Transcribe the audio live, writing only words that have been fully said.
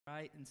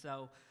right? And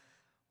so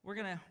we're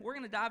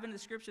gonna dive into the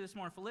scripture this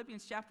morning.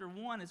 Philippians chapter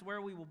 1 is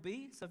where we will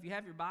be. So if you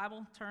have your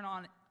Bible, turn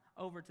on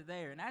over to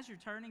there. And as you're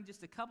turning,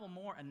 just a couple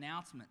more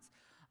announcements.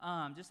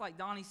 Just like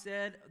Donnie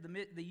said,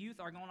 the youth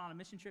are going on a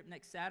mission trip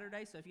next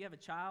Saturday. So if you have a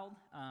child,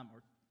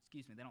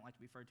 they don't like to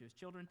be referred to as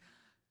children.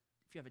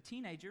 If you have a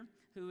teenager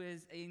who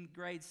is in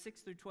grades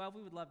 6 through 12,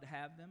 we would love to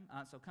have them.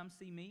 So come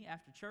see me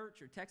after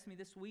church or text me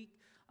this week.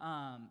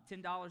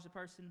 $10 a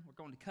person. We're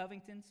going to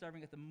Covington,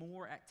 serving at the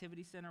Moore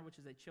Activity Center, which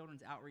is a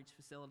children's outreach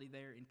facility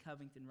there in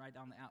Covington, right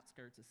on the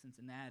outskirts of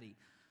Cincinnati.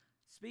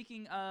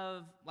 Speaking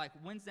of like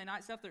Wednesday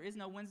night stuff, there is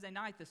no Wednesday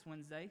night this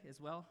Wednesday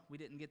as well. We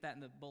didn't get that in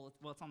the bullet.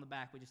 Well, it's on the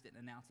back. We just didn't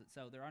announce it.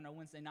 So there are no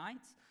Wednesday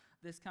nights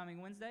this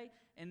coming Wednesday.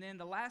 And then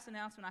the last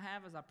announcement I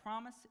have, as I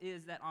promised,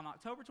 is that on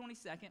October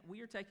 22nd,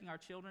 we are taking our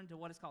children to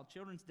what is called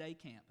Children's Day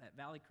Camp at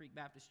Valley Creek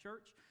Baptist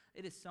Church.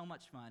 It is so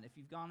much fun. If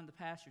you've gone in the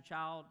past, your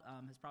child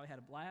has probably had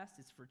a blast.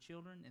 It's for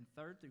children in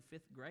 3rd through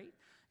 5th grade,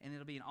 and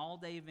it'll be an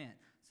all-day event.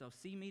 So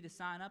see me to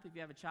sign up if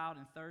you have a child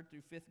in 3rd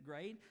through 5th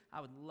grade.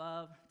 I would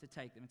love to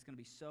take them. It's going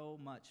to be so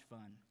much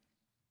fun.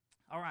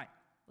 All right,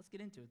 let's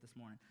get into it this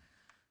morning.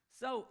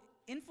 So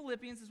in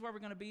Philippians is where we're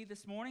going to be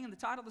this morning, and the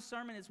title of the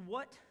sermon is,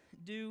 What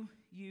Do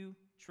You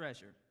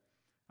Treasure?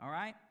 All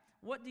right?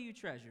 What do you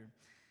treasure?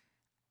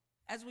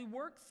 As we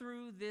work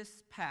through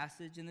this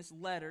passage in this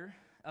letter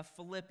of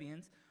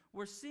Philippians,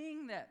 we're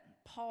seeing that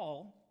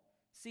Paul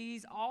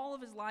sees all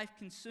of his life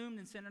consumed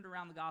and centered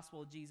around the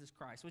gospel of Jesus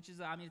Christ, which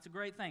is, it's a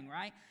great thing,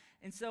 right?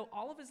 And so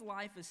all of his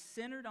life is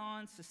centered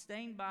on,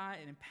 sustained by,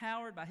 and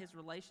empowered by his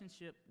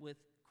relationship with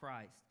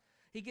Christ.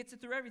 He gets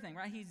it through everything,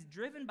 right? He's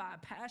driven by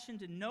a passion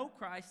to know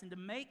Christ and to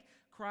make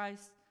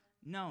Christ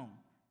known,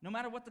 no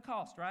matter what the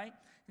cost, right?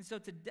 And so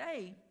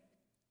today,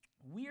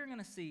 we're going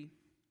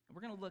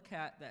to look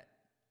at that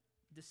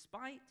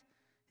despite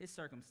his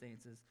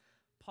circumstances,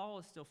 Paul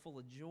is still full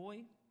of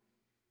joy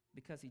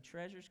because he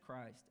treasures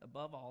Christ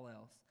above all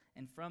else.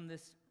 And from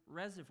this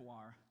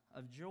reservoir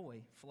of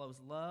joy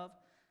flows love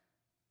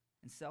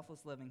and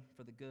selfless living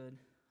for the good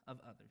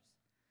of others.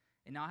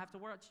 And now I have to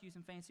use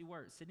some fancy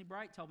words. Sydney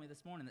Bright told me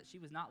this morning that she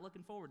was not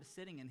looking forward to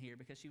sitting in here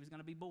because she was going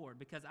to be bored,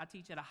 because I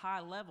teach at a high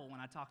level when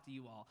I talk to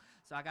you all.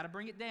 So I got to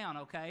bring it down,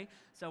 okay?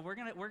 So we're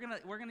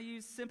gonna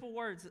use simple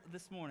words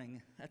this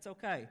morning. That's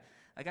okay.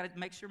 I got to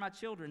make sure my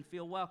children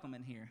feel welcome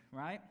in here,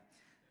 right?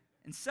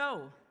 And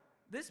so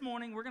this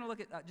morning we're going to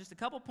look at just a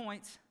couple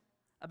points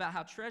about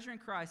how treasuring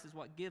Christ is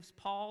what gives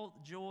Paul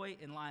joy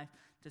in life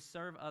to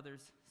serve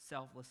others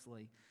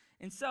selflessly.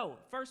 And so,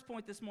 first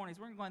point this morning is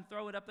we're going to go ahead and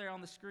throw it up there on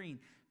the screen.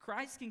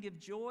 Christ can give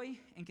joy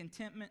and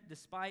contentment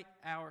despite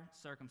our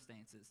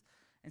circumstances.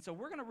 And so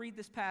we're going to read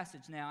this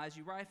passage now. As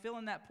you fill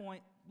in that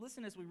point,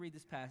 listen as we read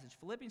this passage.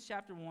 Philippians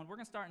chapter 1, we're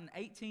going to start in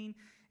 18,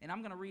 and I'm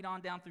going to read on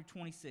down through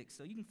 26,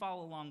 so you can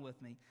follow along with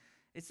me.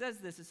 It says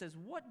this, it says,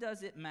 "What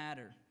does it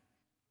matter?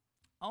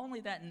 Only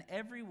that in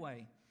every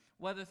way,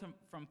 whether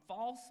from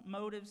false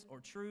motives or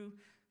true,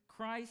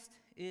 Christ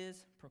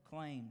is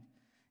proclaimed.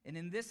 And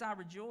in this I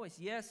rejoice,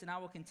 yes, and I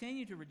will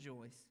continue to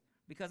rejoice,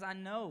 because I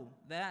know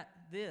that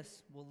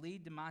this will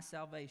lead to my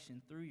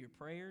salvation through your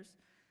prayers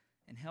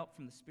and help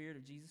from the Spirit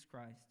of Jesus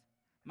Christ.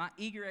 My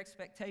eager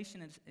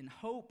expectation and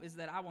hope is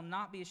that I will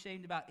not be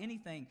ashamed about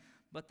anything,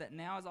 but that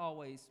now as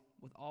always,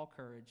 with all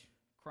courage,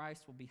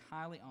 Christ will be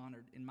highly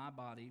honored in my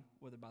body,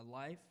 whether by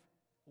life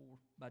or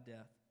by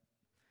death.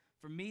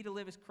 For me to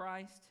live is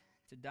Christ,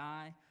 to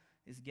die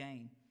is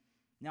gain.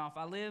 Now, if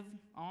I live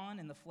on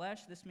in the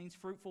flesh, this means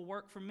fruitful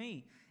work for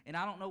me, and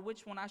I don't know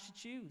which one I should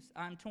choose.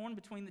 I'm torn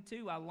between the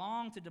two. I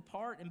long to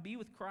depart and be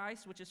with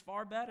Christ, which is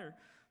far better,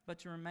 but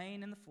to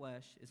remain in the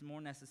flesh is more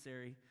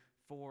necessary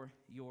for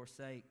your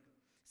sake.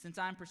 Since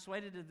I am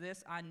persuaded of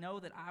this, I know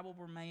that I will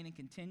remain and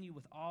continue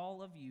with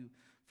all of you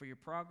for your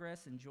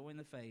progress and joy in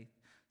the faith,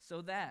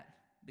 so that,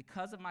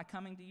 because of my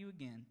coming to you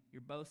again,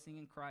 your boasting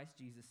in Christ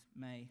Jesus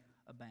may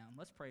abound."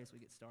 Let's pray as we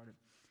get started.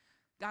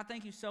 God,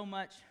 thank you so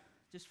much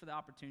just for the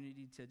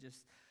opportunity to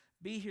just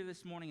be here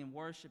this morning and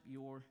worship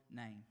your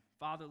name.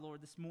 Father,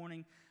 Lord, this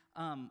morning,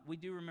 we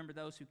do remember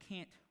those who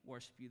can't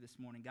worship you this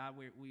morning. God,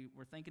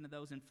 we're thinking of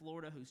those in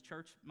Florida whose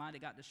church might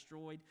have got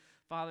destroyed,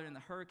 Father, in the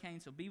hurricane.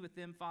 So be with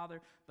them,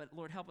 Father. But,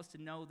 Lord, help us to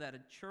know that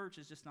a church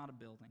is just not a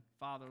building,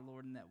 Father,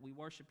 Lord, and that we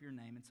worship your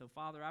name. And so,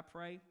 Father, I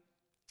pray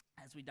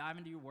as we dive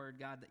into your word,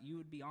 God, that you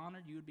would be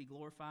honored, you would be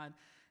glorified,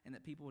 and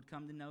that people would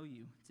come to know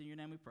you. It's in your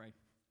name we pray.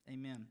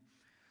 Amen.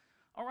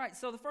 All right,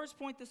 so the first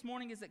point this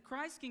morning is that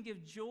Christ can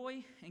give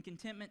joy and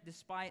contentment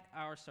despite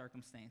our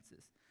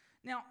circumstances.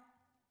 Now,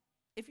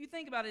 if you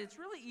think about it, it's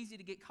really easy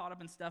to get caught up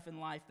in stuff in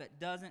life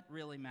that doesn't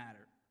really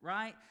matter,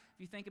 right?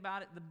 If you think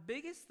about it, the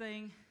biggest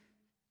thing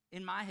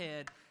in my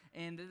head,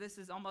 and this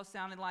is almost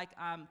sounding like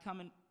I'm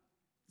coming,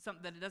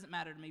 something that it doesn't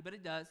matter to me, but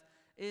it does,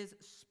 is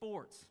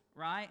sports,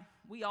 right?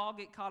 We all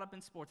get caught up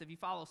in sports. If you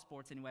follow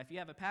sports anyway, if you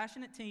have a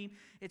passionate team,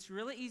 it's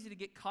really easy to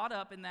get caught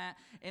up in that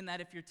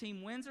if your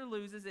team wins or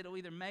loses, it'll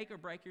either make or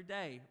break your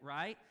day,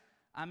 right?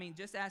 I mean,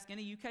 just ask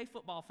any UK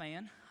football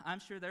fan. I'm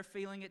sure they're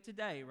feeling it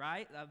today,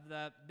 right? Of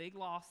the big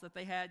loss that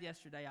they had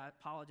yesterday. I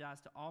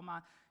apologize to all my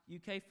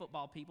UK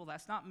football people.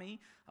 That's not me,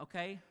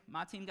 okay?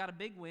 My team got a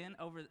big win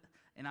over,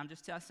 and I'm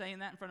just saying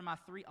that in front of my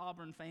 3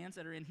 Auburn fans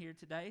that are in here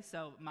today.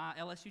 So my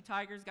LSU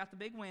Tigers got the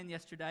big win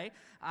yesterday.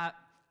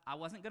 I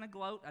wasn't going to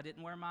gloat. I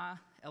didn't wear my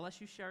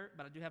LSU shirt,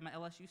 but I do have my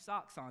LSU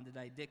socks on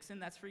today. Dixon,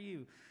 that's for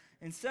you.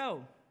 And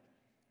so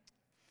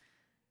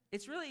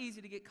it's really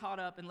easy to get caught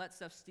up and let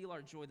stuff steal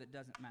our joy that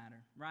doesn't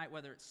matter, right?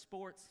 Whether it's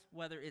sports,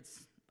 whether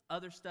it's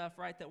other stuff,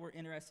 right, that we're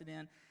interested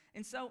in.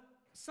 And so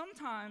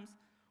sometimes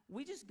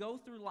we just go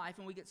through life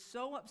and we get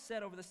so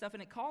upset over the stuff,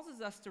 and it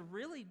causes us to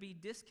really be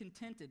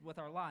discontented with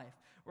our life,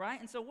 right?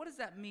 And so what does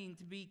that mean,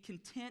 to be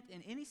content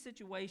in any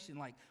situation?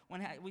 Like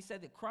when we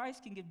said that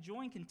Christ can give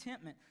joy and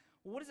contentment,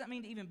 well, what does that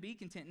mean to even be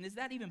content? And is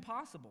that even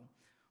possible?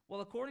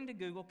 Well, according to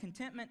Google,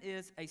 contentment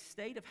is a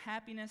state of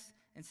happiness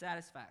and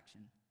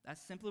satisfaction.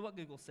 That's simply what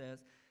Google says.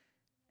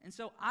 And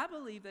so I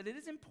believe that it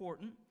is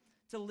important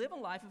to live a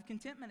life of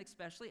contentment,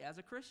 especially as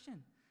a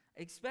Christian.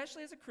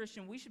 Especially as a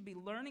Christian, we should be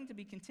learning to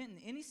be content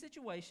in any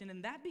situation,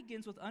 and that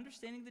begins with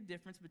understanding the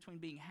difference between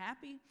being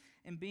happy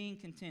and being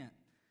content.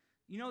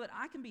 You know that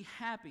I can be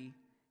happy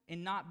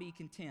and not be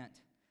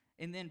content,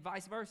 and then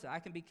vice versa. I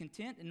can be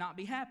content and not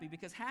be happy,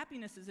 because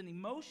happiness is an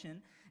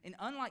emotion, and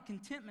unlike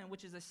contentment,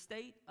 which is a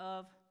state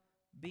of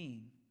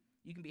being.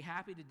 You can be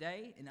happy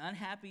today and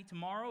unhappy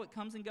tomorrow. It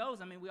comes and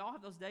goes. I mean, we all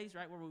have those days,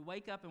 right, where we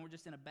wake up and we're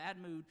just in a bad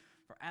mood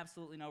for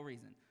absolutely no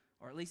reason.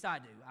 Or at least I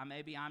do.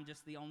 Maybe I'm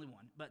just the only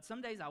one. But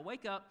some days I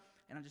wake up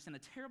and I'm just in a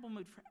terrible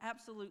mood for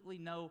absolutely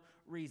no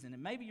reason.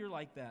 And maybe you're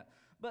like that.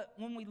 But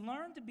when we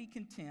learn to be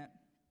content,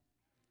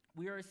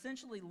 we are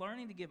essentially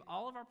learning to give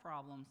all of our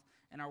problems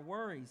and our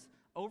worries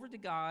over to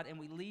God, and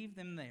we leave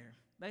them there.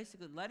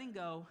 Basically letting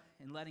go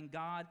and letting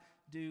God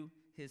do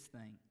his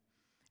thing.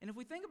 And if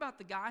we think about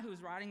the guy who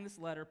was writing this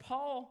letter,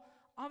 Paul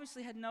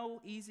obviously had no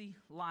easy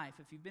life.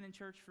 If you've been in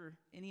church for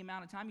any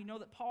amount of time, you know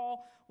that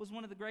Paul was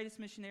one of the greatest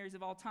missionaries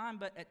of all time,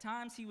 but at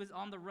times he was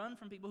on the run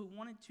from people who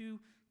wanted to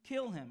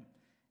kill him.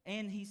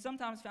 And he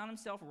sometimes found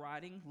himself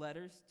writing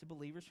letters to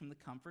believers from the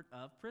comfort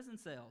of prison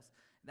cells.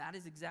 That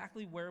is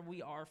exactly where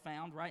we are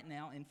found right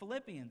now in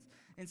Philippians.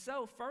 And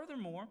so,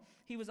 furthermore,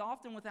 he was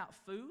often without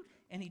food,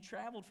 and he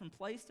traveled from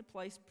place to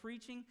place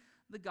preaching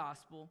the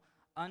gospel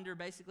under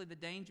basically the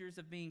dangers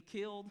of being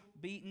killed,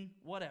 beaten,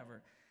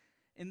 whatever.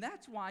 And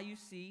that's why you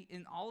see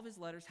in all of his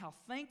letters how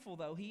thankful,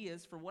 though, he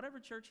is for whatever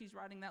church he's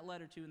writing that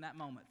letter to in that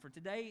moment. For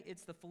today,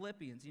 it's the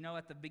Philippians. You know,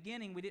 at the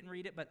beginning, we didn't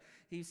read it, but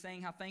he's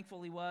saying how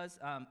thankful he was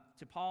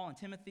to Paul and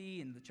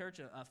Timothy and the church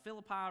of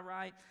Philippi,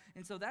 right?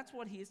 And so that's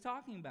what he is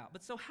talking about.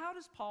 But so how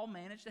does Paul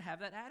manage to have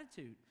that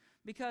attitude?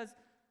 Because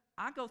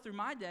I go through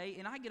my day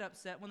and I get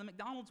upset when the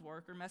McDonald's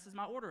worker messes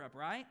my order up,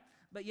 right?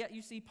 But yet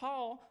you see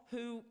Paul,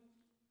 who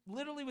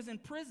literally was in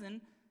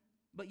prison,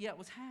 but yet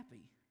was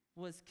happy,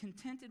 was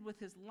contented with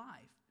his life.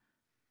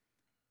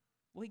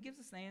 Well, he gives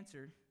us the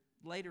answer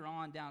later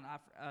on down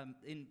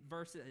in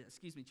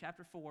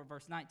chapter 4,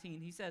 verse 19.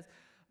 He says,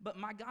 "But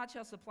my God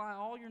shall supply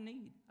all your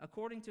need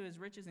according to his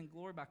riches and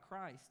glory by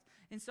Christ."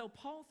 And so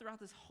Paul, throughout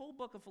this whole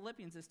book of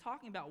Philippians, is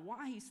talking about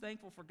why he's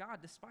thankful for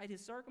God despite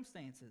his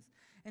circumstances.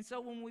 And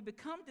so when we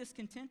become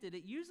discontented,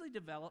 it usually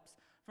develops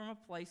from a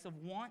place of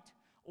want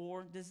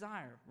or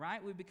desire,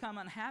 right? We become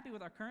unhappy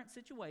with our current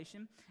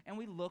situation, and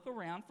we look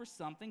around for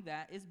something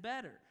that is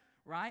better,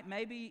 right?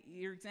 Maybe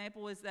your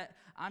example is that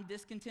I'm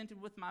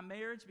discontented with my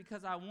marriage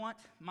because I want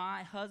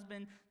my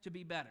husband to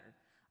be better.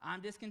 I'm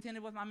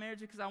discontented with my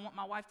marriage because I want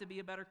my wife to be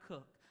a better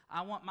cook.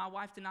 I want my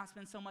wife to not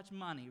spend so much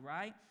money,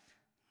 right?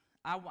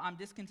 I'm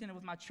discontented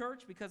with my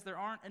church because there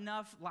aren't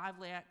enough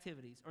lively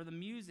activities, or the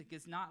music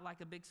is not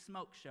like a big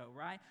smoke show,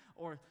 right?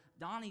 Or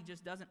Donnie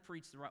just doesn't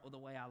preach the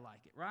way I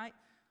like it, right?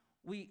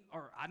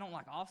 I don't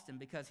like Austin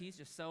because he's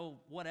just so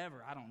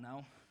whatever. I don't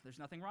know. There's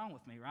nothing wrong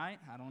with me, right?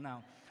 I don't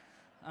know.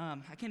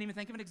 I can't even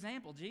think of an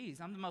example.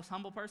 Geez, I'm the most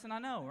humble person I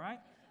know, right?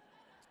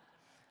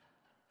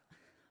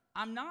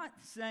 I'm not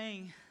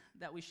saying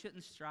that we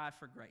shouldn't strive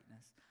for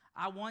greatness.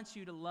 I want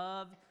you to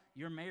love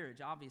your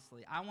marriage,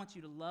 obviously. I want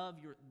you to love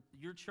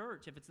your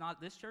church. If it's not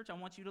this church, I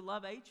want you to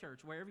love a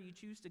church, wherever you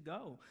choose to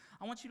go.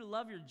 I want you to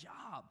love your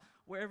job,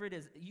 wherever it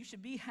is. You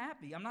should be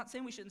happy. I'm not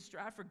saying we shouldn't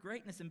strive for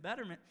greatness and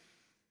betterment.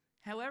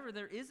 However,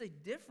 there is a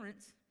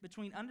difference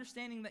between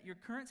understanding that your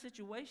current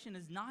situation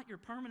is not your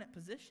permanent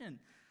position,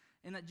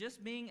 and that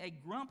just being a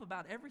grump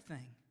about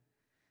everything.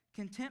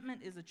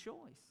 Contentment is a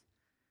choice.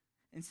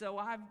 And so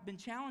I've been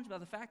challenged by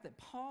the fact that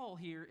Paul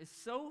here is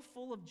so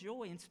full of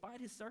joy in spite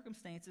of his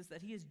circumstances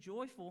that he is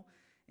joyful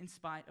in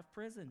spite of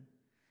prison.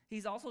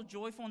 He's also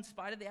joyful in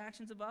spite of the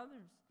actions of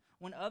others.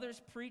 When others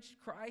preached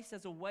Christ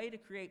as a way to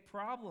create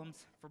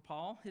problems for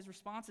Paul, his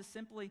response is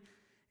simply,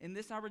 "In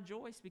this I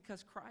rejoice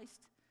because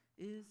Christ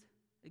is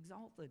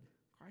exalted."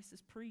 Christ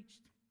is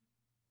preached.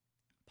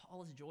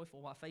 Paul is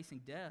joyful while facing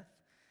death.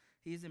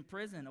 He is in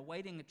prison,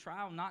 awaiting a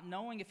trial, not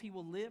knowing if he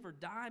will live or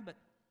die, but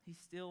he's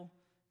still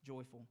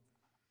joyful.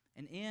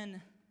 And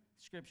in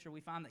Scripture,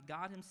 we find that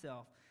God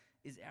himself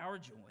is our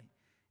joy.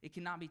 It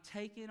cannot be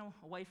taken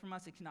away from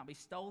us. It cannot be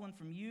stolen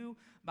from you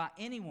by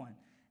anyone.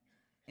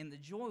 And the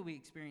joy we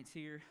experience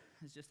here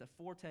is just a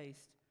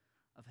foretaste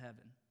of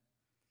heaven.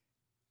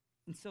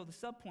 And so the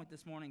subpoint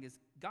this morning is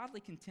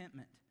godly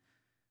contentment.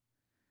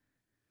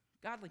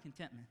 Godly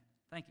contentment.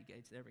 Thank you,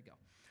 Gates. There we go.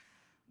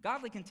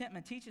 Godly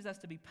contentment teaches us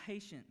to be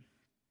patient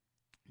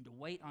and to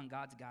wait on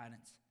God's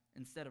guidance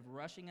instead of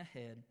rushing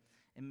ahead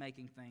and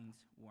making things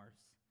worse.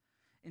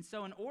 And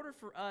so in order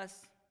for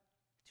us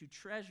to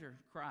treasure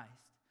Christ,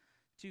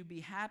 to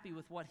be happy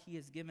with what he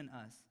has given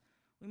us,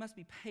 we must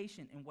be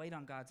patient and wait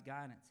on God's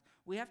guidance.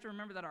 We have to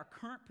remember that our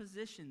current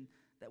position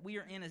that we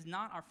are in is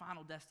not our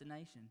final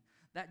destination.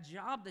 That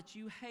job that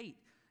you hate,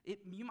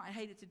 you might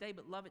hate it today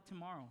but love it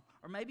tomorrow.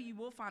 Or maybe you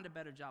will find a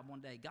better job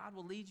one day. God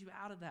will lead you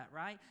out of that,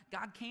 right?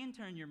 God can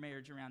turn your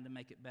marriage around to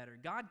make it better.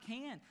 God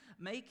can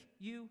make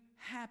you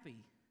happy.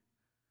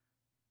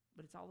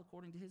 But it's all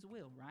according to his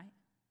will, right?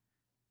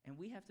 And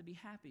we have to be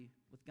happy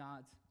with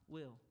God's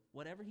will,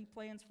 whatever he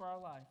plans for our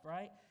life,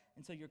 right?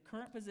 And so your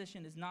current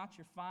position is not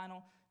your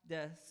final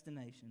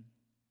destination.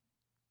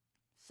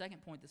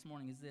 Second point this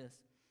morning is this.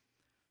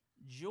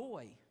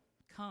 Joy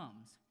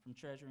comes from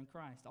treasuring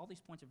Christ. All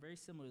these points are very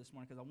similar this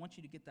morning because I want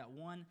you to get that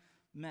one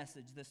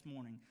message this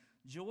morning.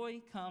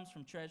 Joy comes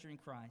from treasuring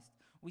Christ.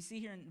 We see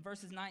here in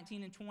verses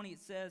 19 and 20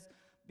 it says,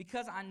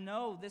 because I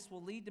know this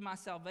will lead to my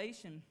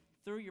salvation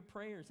through your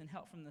prayers and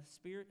help from the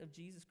Spirit of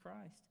Jesus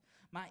Christ.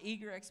 My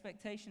eager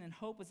expectation and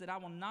hope is that I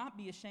will not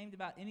be ashamed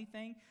about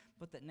anything,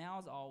 but that now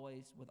as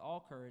always, with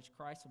all courage,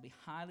 Christ will be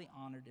highly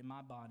honored in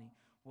my body,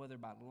 whether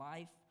by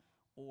life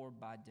or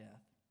by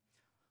death.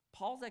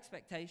 Paul's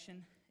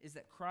expectation is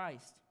that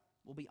Christ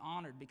will be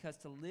honored because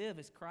to live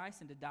is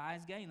Christ and to die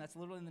is gain. That's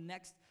literally in the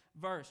next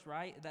verse,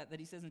 right? That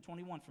he says in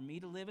 21, for me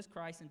to live is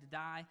Christ and to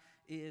die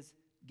is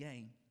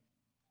gain.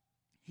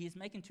 He is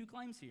making two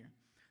claims here.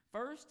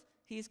 First,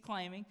 he is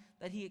claiming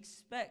that he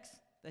expects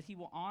that he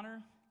will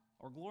honor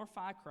or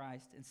glorify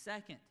Christ. And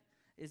second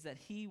is that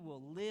he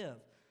will live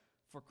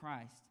for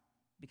Christ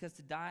because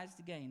to die is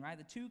to gain, right?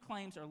 The two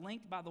claims are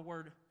linked by the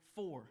word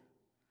for.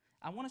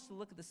 I want us to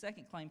look at the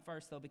second claim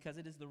first, though, because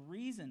it is the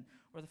reason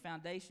or the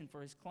foundation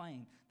for his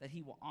claim that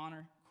he will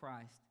honor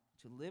Christ.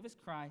 To live as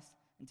Christ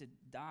and to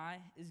die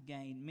is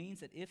gain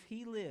means that if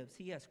he lives,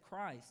 he has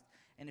Christ.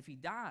 And if he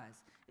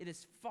dies, it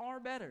is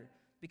far better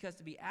because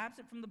to be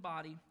absent from the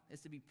body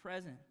is to be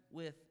present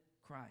with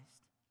Christ.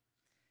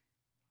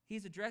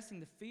 He's addressing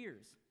the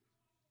fears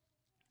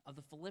of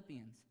the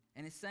Philippians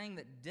and is saying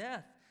that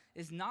death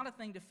is not a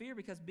thing to fear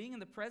because being in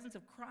the presence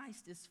of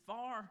Christ is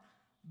far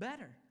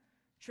better.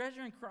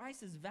 Treasuring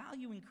Christ is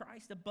valuing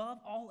Christ above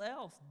all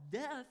else.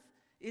 Death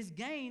is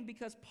gain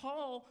because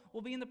Paul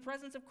will be in the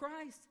presence of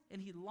Christ,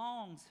 and he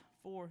longs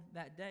for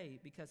that day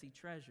because he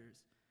treasures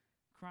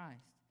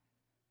Christ.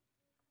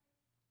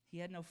 He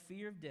had no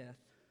fear of death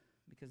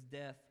because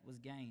death was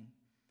gain.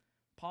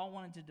 Paul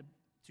wanted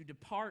to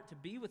depart to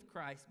be with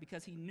Christ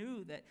because he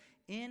knew that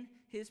in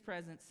his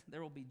presence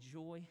there will be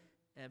joy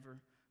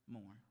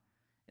evermore.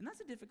 And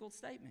that's a difficult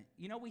statement.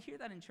 You know, we hear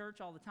that in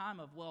church all the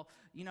time of, well,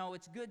 you know,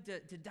 it's good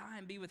to die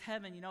and be with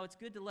heaven. You know, it's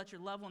good to let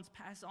your loved ones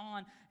pass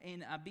on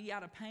and be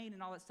out of pain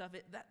and all that stuff.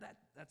 That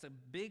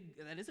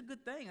is a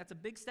good thing. That's a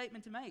big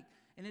statement to make.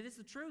 And it is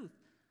the truth.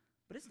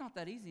 But it's not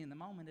that easy in the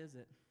moment, is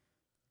it?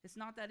 It's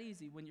not that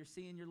easy when you're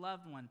seeing your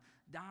loved one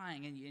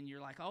dying and you're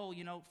like, oh,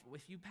 you know,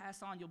 if you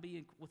pass on, you'll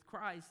be with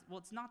Christ. Well,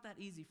 it's not that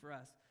easy for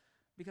us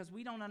because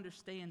we don't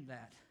understand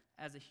that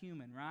as a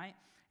human, right?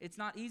 It's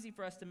not easy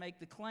for us to make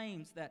the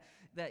claims that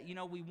you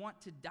know, we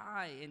want to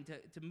die and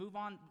to move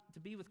on to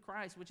be with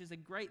Christ, which is a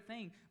great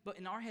thing. But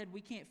in our head, we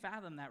can't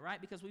fathom that,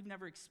 right? Because we've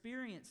never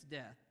experienced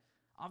death.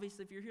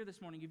 Obviously, if you're here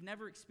this morning, you've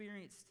never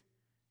experienced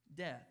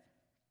death.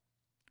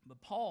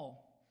 But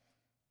Paul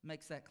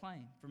makes that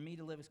claim. For me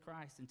to live is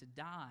Christ, and to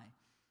die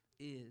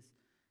is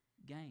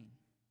gain.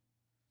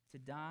 To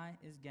die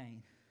is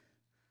gain.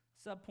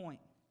 Subpoint.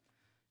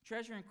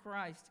 Treasuring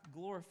Christ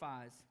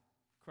glorifies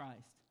Christ.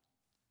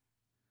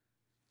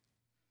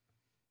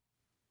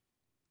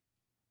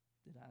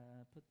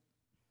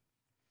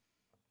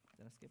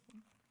 Did I skip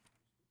one?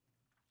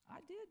 I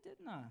did,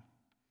 didn't I?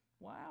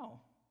 Wow.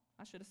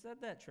 I should have said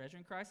that.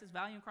 Treasuring Christ is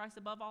valuing Christ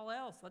above all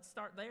else. Let's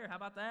start there. How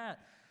about that?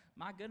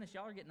 My goodness,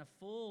 y'all are getting a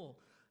full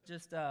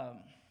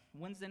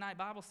Wednesday night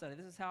Bible study.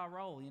 This is how I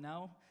roll, you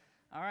know.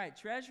 All right,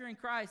 treasuring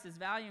Christ is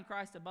valuing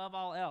Christ above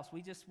all else.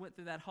 We just went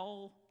through that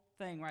whole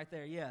thing right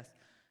there, yes.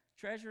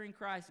 Treasuring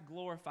Christ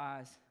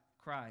glorifies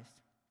Christ.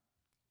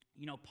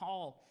 You know,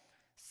 Paul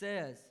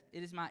says,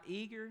 it is my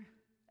eager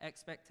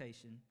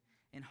expectation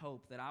and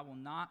hope that I will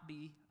not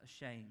be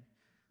ashamed.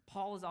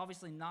 Paul is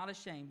obviously not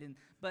ashamed,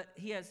 but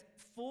he has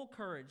full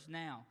courage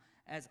now.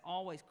 As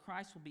always,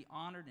 Christ will be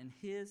honored in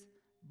his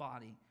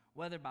body,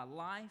 whether by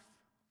life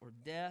or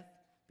death,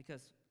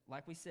 because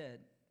like we said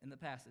in the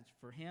passage,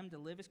 for him to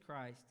live is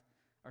Christ,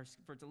 or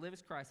for to live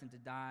is Christ and to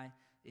die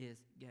is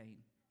gain.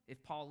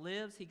 If Paul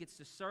lives, he gets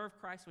to serve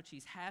Christ, which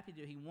he's happy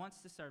to do. He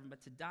wants to serve him,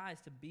 but to die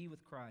is to be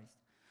with Christ.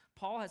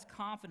 Paul has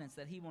confidence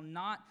that he will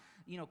not,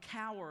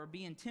 cower or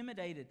be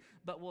intimidated,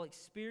 but will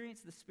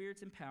experience the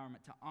Spirit's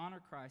empowerment to honor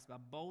Christ by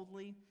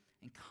boldly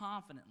and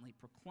confidently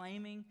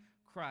proclaiming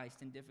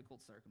Christ in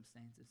difficult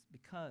circumstances,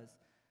 because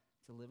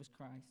to live is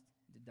Christ,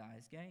 to die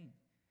is gain.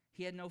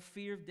 He had no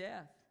fear of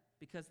death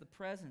because the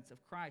presence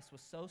of Christ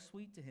was so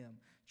sweet to him.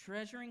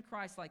 Treasuring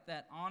Christ like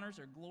that honors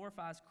or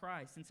glorifies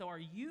Christ. And so are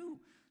you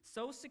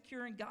so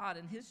secure in God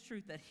and his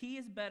truth that he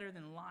is better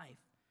than life?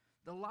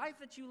 The life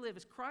that you live,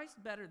 is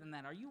Christ better than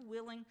that? Are you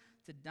willing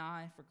to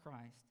die for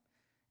Christ?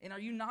 And are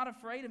you not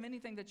afraid of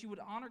anything that you would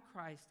honor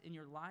Christ in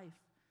your life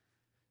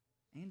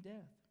and death?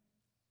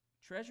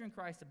 Treasuring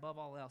Christ above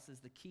all else is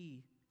the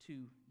key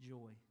to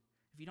joy.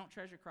 If you don't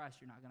treasure Christ,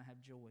 you're not going to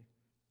have joy.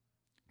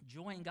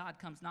 Joy in God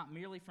comes not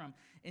merely from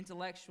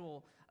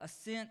intellectual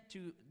assent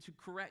to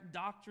correct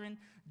doctrine.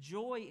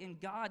 Joy in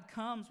God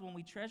comes when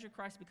we treasure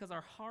Christ because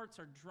our hearts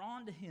are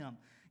drawn to him,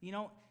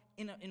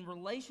 in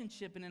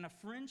relationship and in a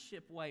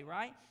friendship way,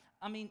 right?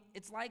 I mean,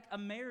 it's like a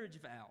marriage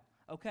vow,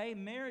 okay?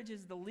 Marriage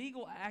is the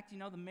legal act.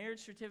 The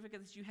marriage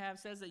certificate that you have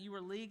says that you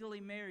are legally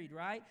married,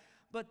 right?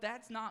 But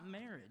that's not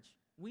marriage.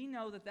 We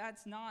know that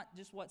that's not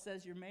just what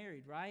says you're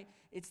married, right?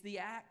 It's the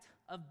act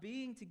of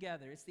being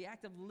together. It's the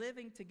act of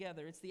living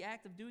together. It's the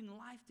act of doing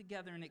life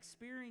together and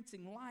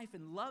experiencing life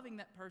and loving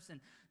that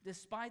person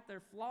despite their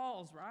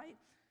flaws, right?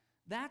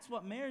 That's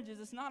what marriage is.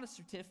 It's not a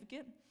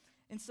certificate.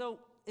 And so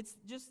it's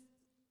just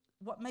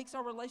what makes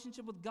our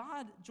relationship with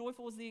God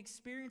joyful is the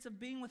experience of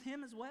being with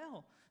him as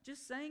well.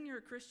 Just saying you're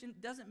a Christian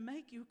doesn't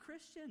make you a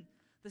Christian.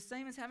 The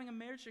same as having a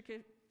marriage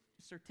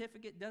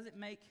certificate doesn't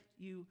make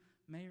you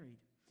married.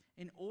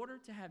 In order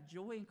to have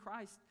joy in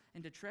Christ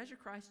and to treasure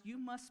Christ, you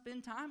must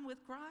spend time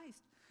with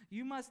Christ.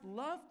 You must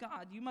love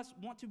God. You must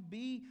want to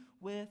be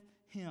with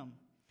him.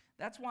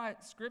 That's why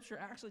Scripture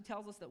actually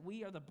tells us that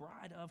we are the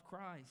bride of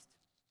Christ.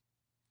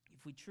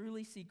 If we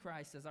truly see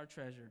Christ as our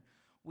treasure,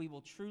 we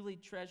will truly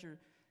treasure,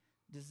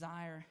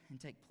 desire, and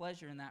take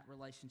pleasure in that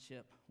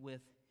relationship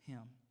with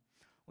him.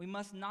 We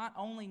must not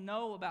only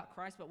know about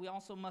Christ, but we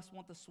also must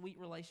want the sweet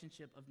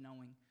relationship of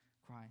knowing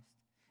Christ.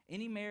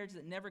 Any marriage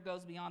that never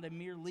goes beyond a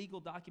mere legal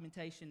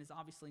documentation is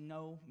obviously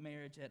no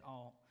marriage at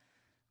all.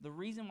 The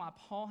reason why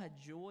Paul had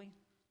joy,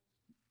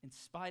 in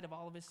spite of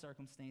all of his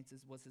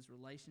circumstances, was his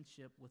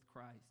relationship with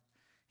Christ.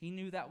 He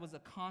knew that was a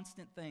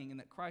constant thing and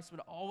that Christ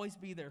would always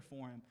be there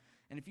for him.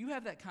 And if you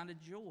have that kind of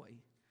joy,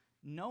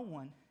 no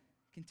one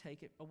can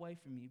take it away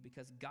from you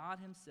because God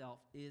himself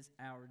is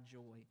our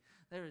joy.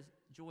 There is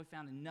joy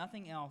found in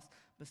nothing else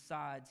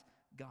besides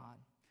God.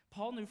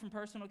 Paul knew from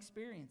personal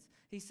experience.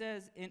 He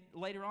says,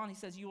 later on,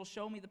 you will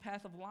show me the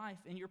path of life.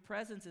 In your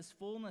presence is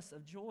fullness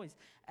of joys.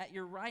 At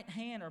your right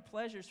hand are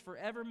pleasures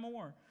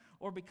forevermore.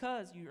 Or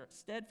because your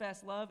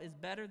steadfast love is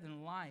better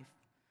than life,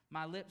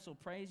 my lips will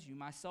praise you.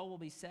 My soul will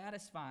be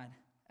satisfied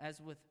as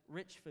with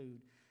rich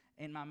food,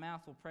 and my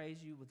mouth will praise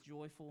you with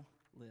joyful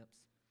lips.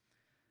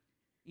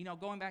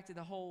 Going back to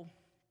the whole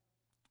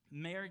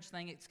marriage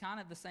thing, it's kind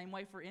of the same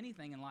way for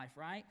anything in life,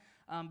 right?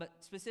 But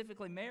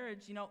specifically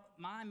marriage,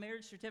 my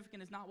marriage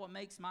certificate is not what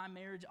makes my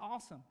marriage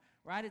awesome,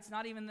 right? It's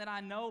not even that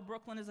I know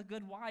Brooklyn is a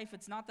good wife.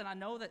 It's not that I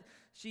know that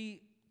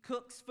she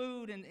cooks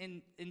food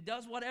and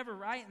does whatever,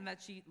 right? And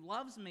that she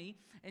loves me,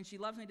 and she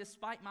loves me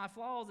despite my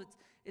flaws.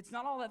 It's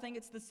not all that thing.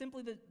 It's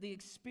simply the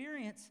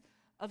experience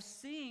of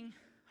seeing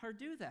her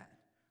do that,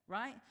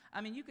 right? I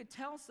mean, I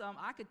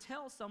could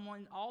tell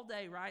someone all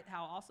day, right,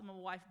 how awesome of a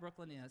wife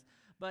Brooklyn is.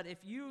 But if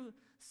you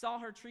saw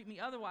her treat me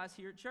otherwise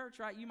here at church,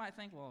 right, you might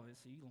think, well, is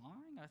he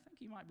lying? I think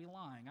he might be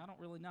lying. I don't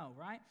really know,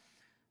 right?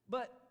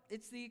 But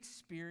it's the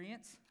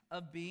experience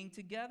of being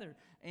together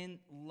and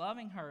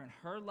loving her and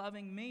her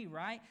loving me,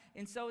 right?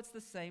 And so it's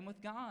the same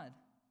with God.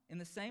 In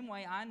the same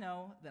way, I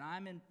know that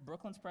I'm in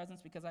Brooklyn's presence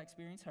because I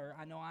experience her.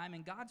 I know I'm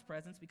in God's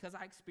presence because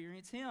I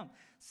experience him.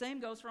 Same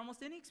goes for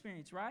almost any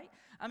experience, right?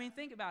 I mean,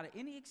 think about it.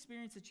 Any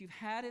experience that you've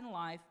had in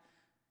life,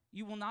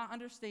 you will not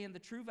understand the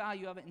true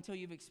value of it until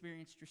you've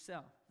experienced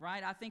yourself,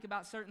 right? I think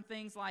about certain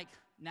things like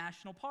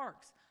national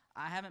parks.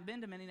 I haven't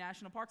been to many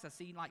national parks. I've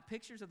seen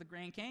pictures of the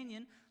Grand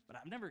Canyon, but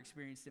I've never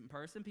experienced it in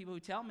person. People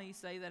who tell me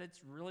say that it's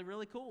really,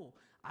 really cool.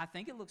 I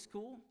think it looks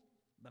cool,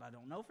 but I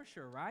don't know for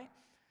sure, right?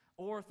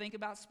 Or think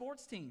about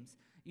sports teams.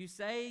 You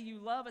say you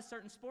love a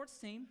certain sports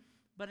team,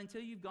 but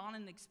until you've gone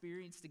and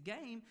experienced a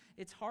game,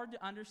 it's hard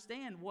to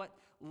understand what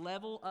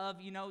level of,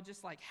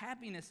 just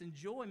happiness and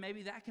joy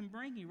maybe that can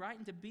bring you, right?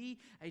 And to be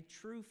a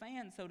true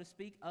fan, so to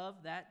speak, of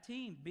that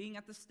team. Being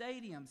at the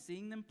stadium,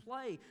 seeing them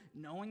play,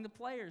 knowing the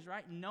players,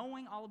 right?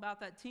 Knowing all about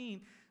that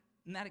team,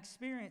 and that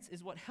experience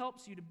is what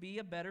helps you to be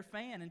a better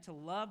fan and to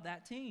love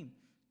that team.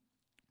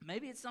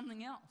 Maybe it's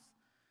something else.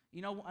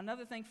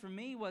 Another thing for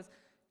me was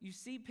you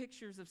see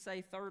pictures of,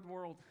 say, third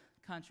world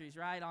countries,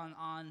 right,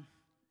 on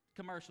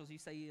commercials. You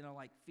say,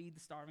 feed the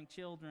starving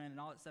children and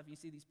all that stuff. You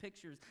see these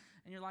pictures,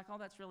 and you're like, oh,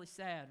 that's really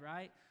sad,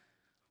 right?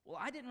 Well,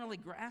 I didn't really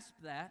grasp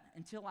that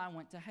until I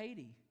went to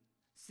Haiti.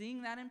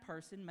 Seeing that in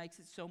person makes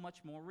it so much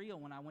more real.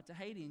 When I went to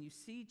Haiti, and you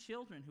see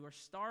children who are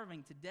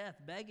starving to death,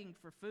 begging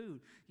for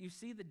food. You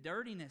see the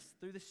dirtiness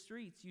through the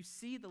streets. You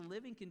see the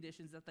living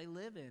conditions that they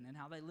live in and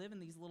how they live in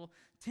these little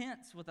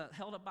tents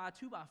held up by a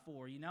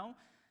 2x4,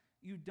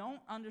 You don't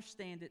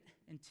understand it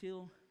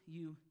until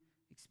you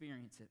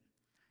experience it.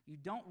 You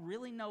don't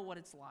really know what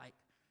it's like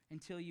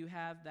until you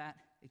have that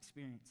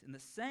experience. And the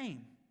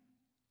same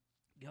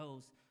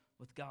goes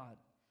with God.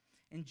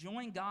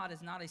 Enjoying God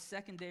is not a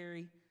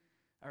secondary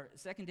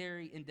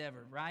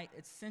endeavor, right?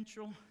 It's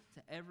central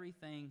to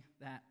everything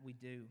that we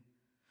do.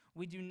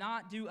 We do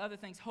not do other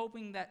things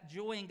hoping that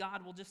joy in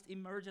God will just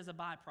emerge as a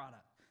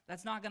byproduct.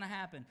 That's not going to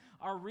happen.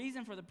 Our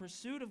reason for the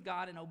pursuit of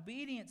God and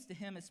obedience to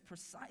Him is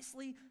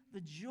precisely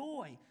the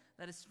joy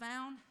that is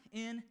found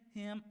in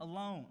Him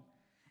alone.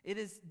 It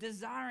is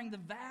desiring the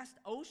vast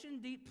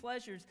ocean-deep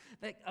pleasures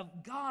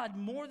of God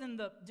more than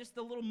just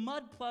the little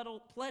mud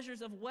puddle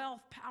pleasures of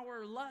wealth,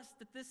 power, or lust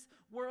that this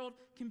world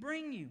can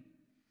bring you.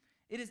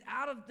 It is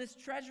out of this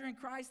treasure in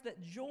Christ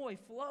that joy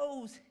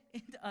flows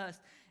into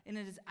us, and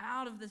it is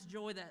out of this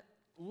joy that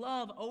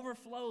love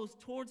overflows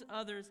towards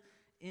others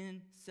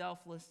in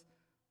selfless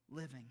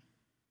living.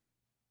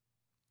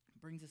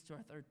 It brings us to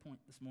our third point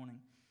this morning.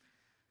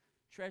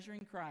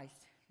 Treasuring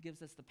Christ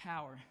gives us the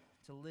power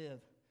to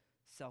live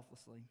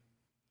selflessly.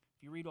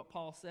 If you read what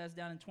Paul says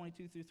down in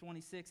 22 through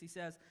 26, he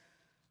says,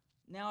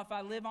 "Now if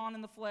I live on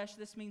in the flesh,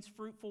 this means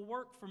fruitful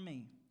work for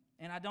me.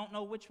 And I don't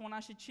know which one I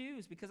should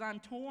choose because I'm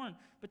torn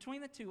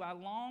between the two. I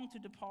long to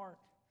depart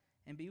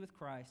and be with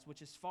Christ,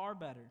 which is far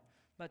better.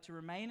 But to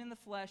remain in the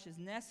flesh is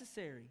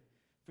necessary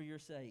for your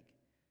sake.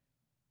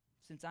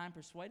 Since I am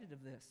persuaded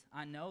of this,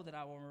 I know that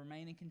I will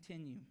remain and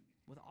continue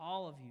with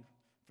all of you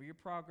for your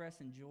progress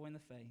and joy in the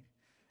faith,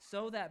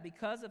 so that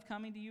because of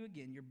coming to you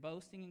again, your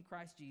boasting in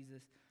Christ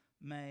Jesus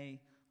may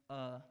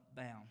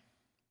abound."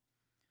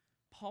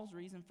 Paul's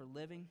reason for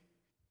living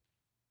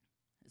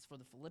is for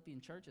the Philippian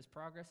church's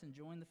progress and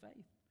joy in the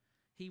faith.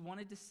 He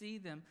wanted to see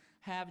them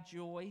have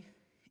joy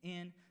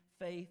in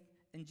faith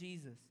in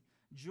Jesus.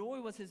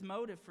 Joy was his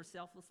motive for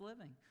selfless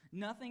living.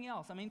 Nothing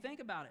else. I mean, think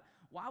about it.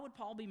 Why would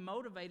Paul be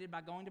motivated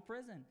by going to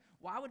prison?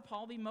 Why would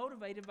Paul be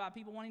motivated by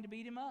people wanting to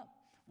beat him up?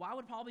 Why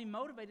would Paul be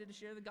motivated to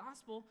share the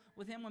gospel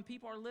with him when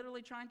people are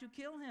literally trying to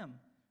kill him?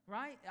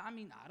 Right? I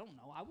mean, I don't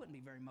know. I wouldn't be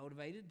very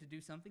motivated to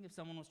do something if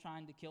someone was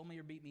trying to kill me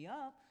or beat me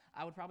up.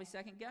 I would probably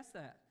second guess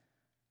that.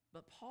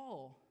 But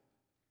Paul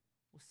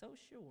was so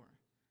sure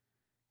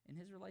in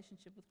his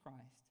relationship with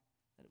Christ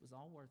that it was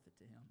all worth it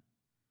to him.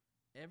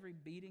 Every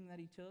beating that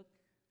he took,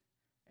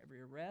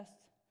 every arrest,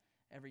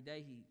 every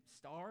day he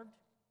starved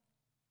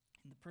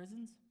in the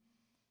prisons,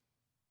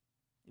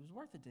 it was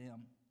worth it to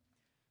him.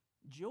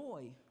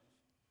 Joy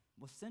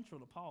was central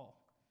to Paul,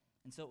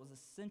 and so it was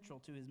essential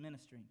to his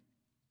ministry.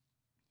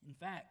 In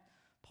fact,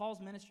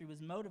 Paul's ministry was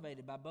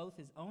motivated by both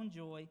his own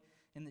joy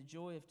and the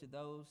joy to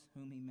those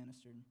whom he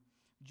ministered.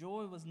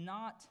 Joy was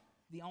not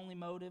the only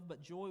motive,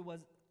 but joy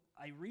was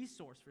a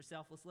resource for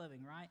selfless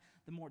living, right?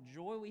 The more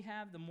joy we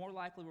have, the more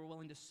likely we're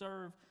willing to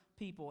serve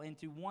people and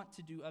to want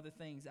to do other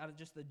things out of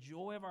just the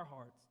joy of our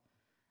hearts.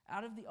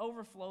 Out of the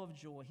overflow of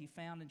joy he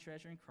found in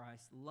treasuring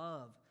Christ,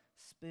 love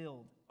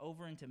spilled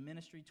over into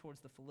ministry towards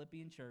the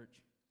Philippian church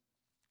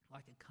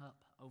like a cup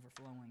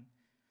overflowing.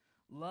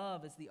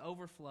 Love is the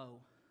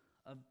overflow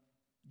of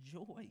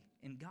joy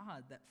in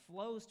God that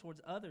flows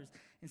towards others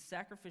in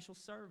sacrificial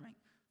serving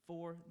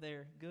for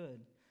their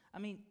good. I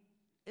mean,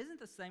 isn't it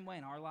the same way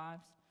in our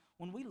lives?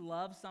 When we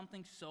love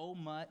something so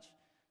much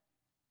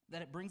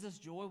that it brings us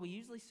joy, we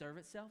usually serve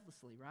it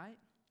selflessly, right?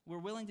 We're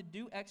willing to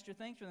do extra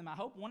things for them. I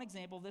hope one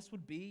example of this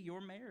would be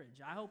your marriage.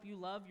 I hope you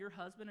love your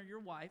husband or your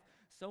wife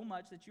so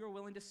much that you're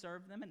willing to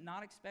serve them and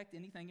not expect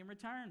anything in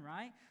return,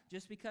 right?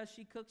 Just because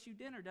she cooks you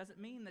dinner doesn't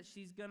mean that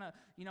she's going to,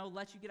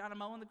 let you get out of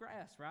mowing the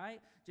grass, right?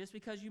 Just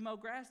because you mow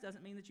grass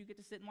doesn't mean that you get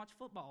to sit and watch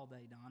football all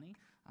day, Donnie.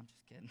 I'm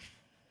just kidding.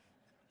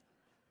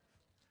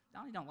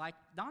 Donnie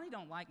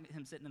don't like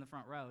him sitting in the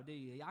front row, do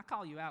you? I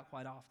call you out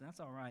quite often. That's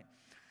all right.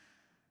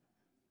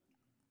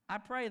 I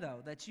pray,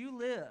 though, that you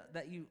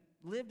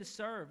live to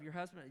serve your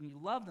husband and you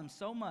love them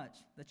so much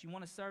that you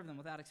want to serve them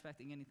without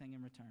expecting anything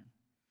in return.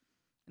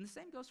 And the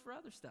same goes for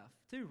other stuff,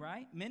 too,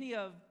 right? Many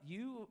of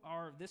you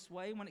are this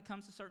way when it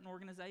comes to certain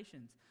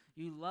organizations.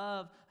 You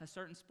love a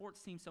certain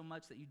sports team so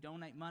much that you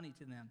donate money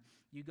to them.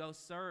 You go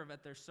serve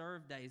at their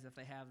serve days if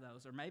they have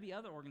those, or maybe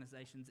other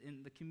organizations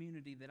in the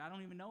community that I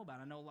don't even know about.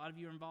 I know a lot of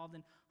you are involved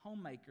in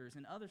homemakers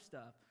and other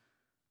stuff.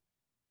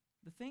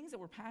 The things that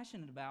we're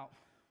passionate about,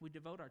 we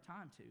devote our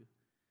time to,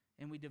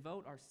 and we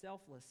devote our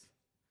selfless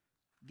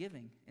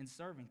giving and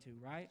serving to,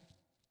 right?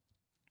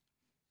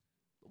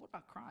 But what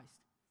about Christ?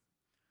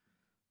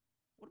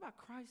 What about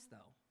Christ,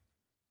 though?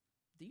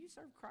 Do you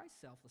serve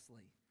Christ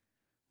selflessly?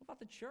 What about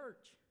the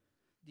church?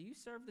 Do you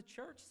serve the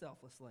church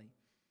selflessly?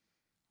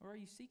 Or are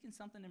you seeking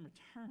something in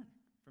return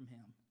from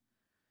Him?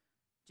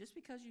 Just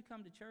because you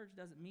come to church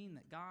doesn't mean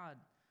that God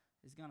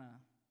is going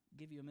to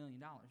give you $1 million,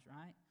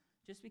 right?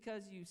 Just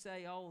because you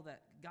say,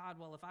 that God,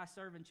 well, if I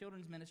serve in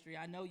children's ministry,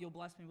 I know you'll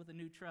bless me with a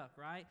new truck,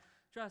 right?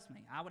 Trust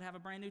me, I would have a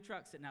brand new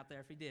truck sitting out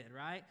there if He did,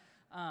 right?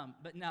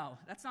 But no,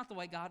 that's not the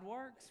way God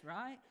works,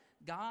 right?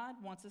 God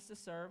wants us to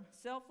serve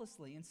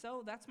selflessly. And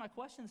so that's my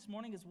question this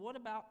morning is, what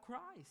about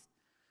Christ?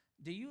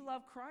 Do you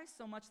love Christ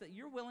so much that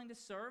you're willing to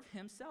serve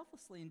Him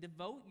selflessly and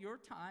devote your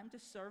time to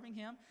serving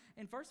Him?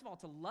 And first of all,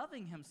 to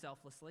loving Him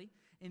selflessly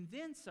and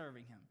then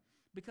serving Him.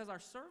 Because our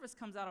service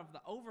comes out of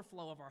the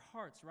overflow of our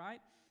hearts,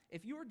 right?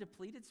 If you are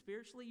depleted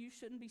spiritually, you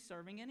shouldn't be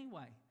serving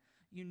anyway.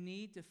 You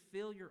need to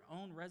fill your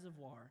own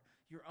reservoir,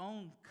 your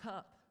own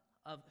cup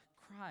of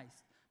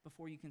Christ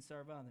before you can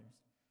serve others.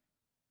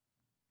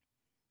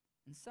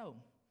 And so,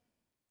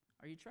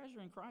 are you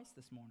treasuring Christ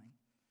this morning?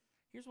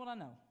 Here's what I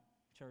know,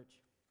 church,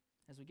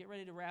 as we get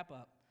ready to wrap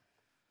up,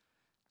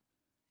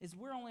 is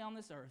we're only on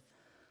this earth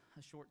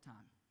a short time.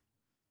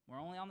 We're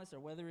only on this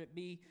earth, whether it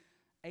be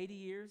 80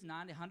 years,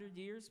 90, 100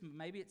 years,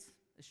 maybe it's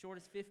as short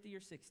as 50 or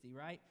 60,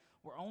 right?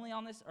 We're only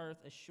on this earth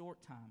a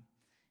short time.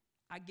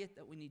 I get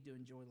that we need to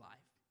enjoy life.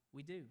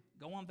 We do.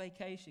 Go on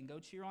vacation. Go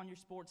cheer on your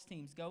sports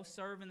teams. Go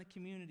serve in the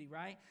community,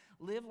 right?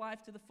 Live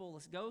life to the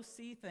fullest. Go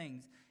see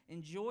things.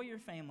 Enjoy your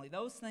family.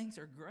 Those things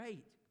are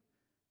great.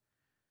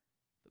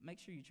 But make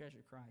sure you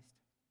treasure Christ.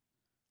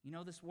 You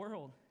know, this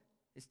world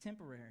is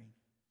temporary.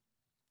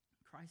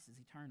 Christ is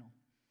eternal.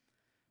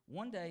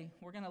 One day,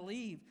 we're going to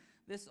leave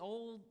this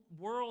old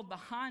world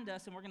behind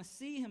us, and we're going to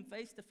see him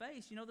face to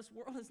face. You know, this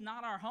world is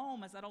not our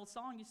home. As that old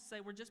song used to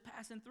say, we're just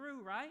passing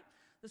through, right?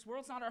 This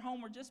world's not our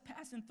home. We're just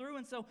passing through.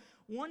 And so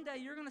one day,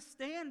 you're going to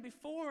stand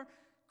before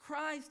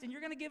Christ, and you're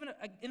going to give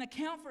an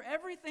account for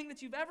everything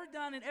that you've ever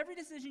done and every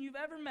decision you've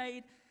ever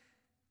made.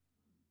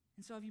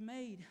 And so have you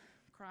made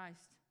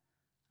Christ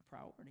a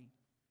priority?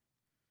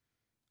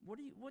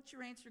 What's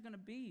your answer going to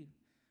be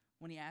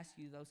when he asks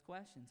you those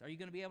questions? Are you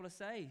going to be able to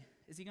say,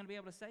 is he going to be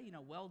able to say,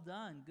 well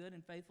done, good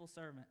and faithful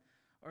servant?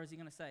 Or is he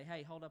going to say,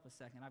 hey, hold up a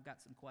second, I've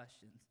got some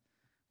questions.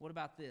 What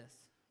about this?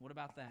 What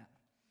about that?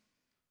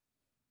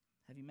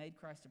 Have you made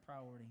Christ a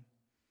priority?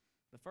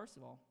 But first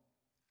of all,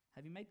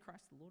 have you made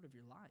Christ the Lord of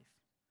your life?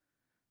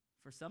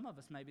 For some of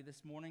us, maybe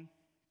this morning,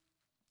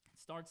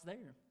 it starts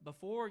there.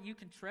 Before you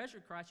can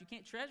treasure Christ, you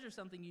can't treasure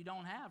something you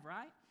don't have,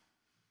 right?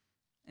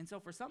 And so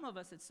for some of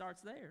us, it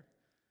starts there.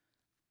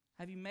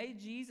 Have you made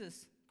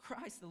Jesus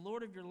Christ the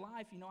Lord of your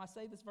life? I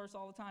say this verse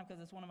all the time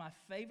because it's one of my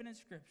favorite in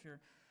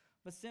Scripture.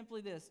 But simply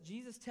this,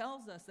 Jesus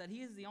tells us that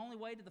he is the only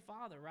way to the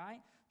Father,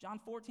 right? John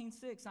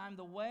 14:6, I am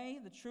the way,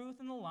 the truth,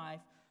 and the life.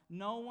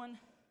 No one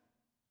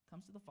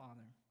comes to the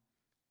Father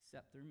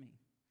except through me.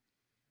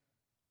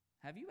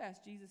 Have you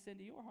asked Jesus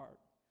into your heart?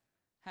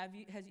 Have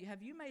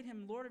you made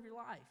him Lord of your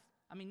life?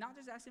 I mean, not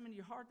just ask him into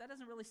your heart. That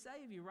doesn't really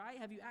save you, right?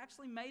 Have you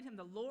actually made him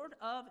the Lord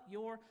of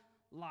your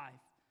life?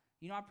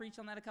 I preached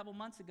on that a couple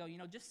months ago.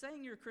 Just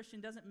saying you're a Christian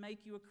doesn't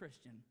make you a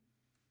Christian.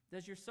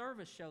 Does your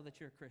service show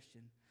that you're a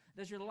Christian?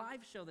 Does your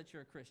life show that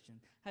you're a Christian?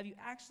 Have you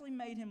actually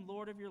made him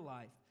Lord of your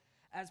life?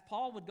 As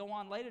Paul would go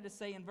on later to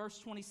say in verse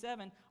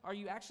 27, are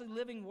you actually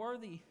living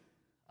worthy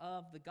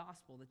of the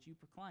gospel that you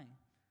proclaim?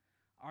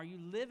 Are you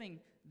living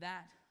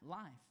that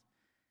life?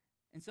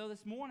 And so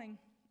this morning,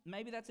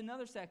 maybe that's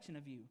another section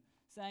of you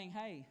saying,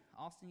 hey,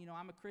 Austin,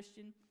 I'm a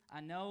Christian.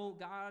 I know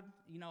God,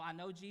 I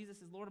know Jesus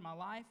is Lord of my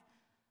life,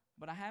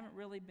 but I haven't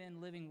really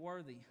been living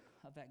worthy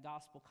of that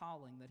gospel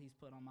calling that he's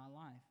put on my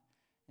life.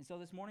 And so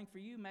this morning for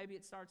you, maybe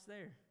it starts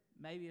there.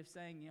 Maybe of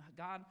saying,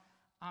 God,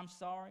 I'm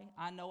sorry.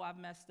 I know I've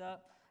messed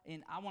up,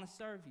 and I want to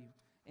serve you.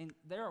 And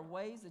there are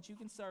ways that you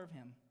can serve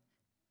him.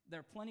 There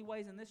are plenty of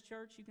ways in this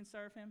church you can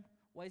serve him,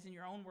 ways in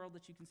your own world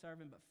that you can serve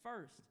him. But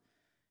first,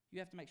 you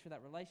have to make sure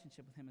that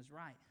relationship with him is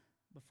right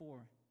before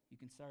you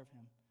can serve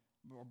him,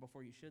 or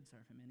before you should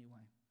serve him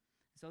anyway.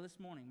 So this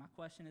morning, my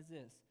question is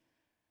this.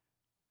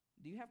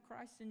 Do you have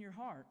Christ in your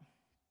heart?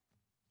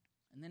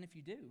 And then if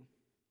you do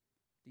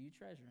you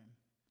treasure him?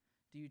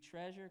 Do you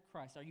treasure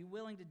Christ? Are you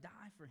willing to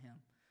die for him?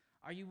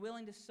 Are you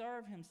willing to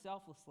serve him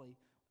selflessly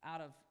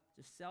out of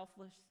just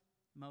selfless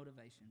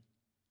motivation?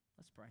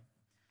 Let's pray.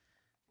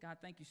 God,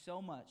 thank you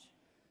so much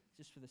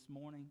just for this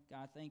morning.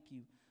 God, thank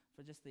you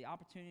for just the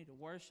opportunity to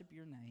worship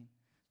your name.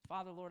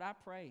 Father, Lord, I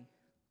pray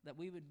that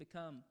we would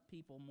become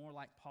people more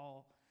like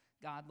Paul.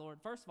 God, Lord,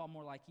 first of all,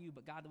 more like you,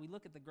 but God, that we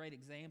look at the great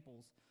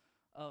examples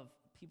of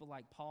people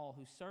like Paul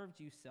who served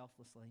you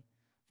selflessly.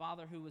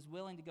 Father, who was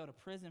willing to go to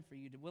prison for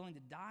you, willing to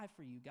die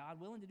for you, God,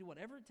 willing to do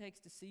whatever it takes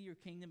to see your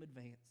kingdom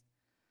advance.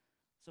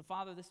 So,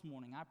 Father, this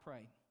morning, I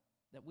pray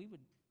that we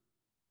would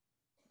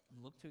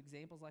look to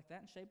examples like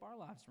that and shape our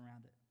lives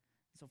around it.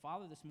 So,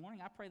 Father, this morning,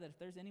 I pray that if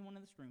there's anyone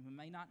in this room who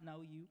may not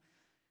know you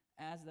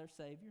as their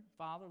Savior,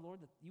 Father,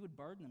 Lord, that you would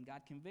burden them,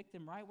 God, convict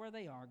them right where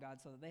they are,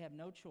 God, so that they have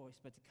no choice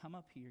but to come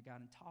up here,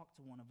 God, and talk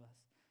to one of us.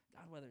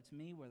 God, whether it's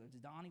me, whether it's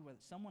Donnie, whether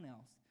it's someone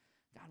else,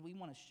 God, we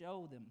want to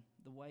show them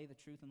the way, the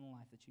truth, and the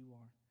life that you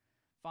are.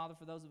 Father,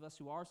 for those of us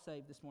who are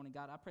saved this morning,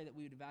 God, I pray that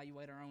we would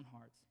evaluate our own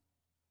hearts.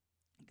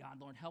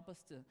 God, Lord, help us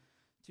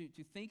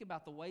to think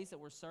about the ways that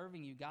we're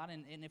serving you, God,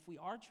 and if we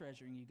are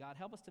treasuring you, God,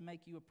 help us to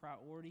make you a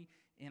priority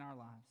in our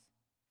lives.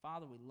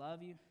 Father, we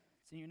love you.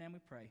 It's in your name we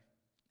pray.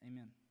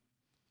 Amen.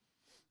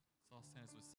 So I'll stand as we